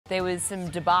There was some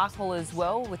debacle as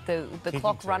well with the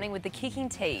clock running with the kicking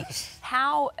tee.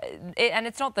 How? And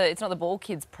it's not the ball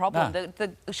kids' problem. No.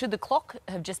 Should the clock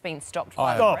have just been stopped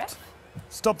by the ref?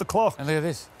 Stop the clock. And look at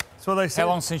this. That's what they said. How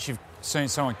long since you've seen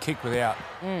someone kick without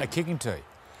a kicking tee?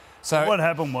 So what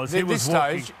happened was he was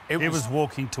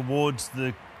walking towards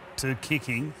to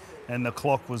kicking, and the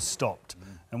clock was stopped.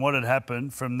 And what had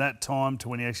happened from that time to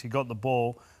when he actually got the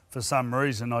ball, for some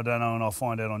reason, I don't know, and I'll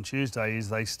find out on Tuesday, is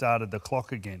they started the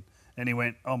clock again. And he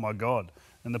went, oh my God.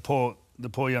 And the poor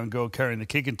young girl carrying the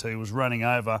kicking tee was running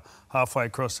over halfway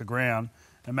across the ground,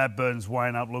 and Matt Burton's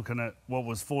weighing up looking at what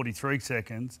was 43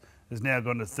 seconds, has now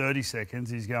gone to 30 seconds.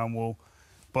 He's going, well,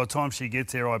 by the time she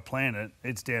gets there, I plan it,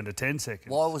 it's down to 10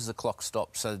 seconds. Why was the clock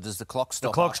stopped? So does the clock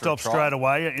stop? The clock stopped straight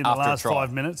away in the last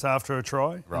 5 minutes after a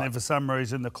try. Right. And then for some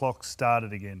reason the clock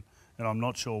started again, and I'm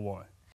not sure why.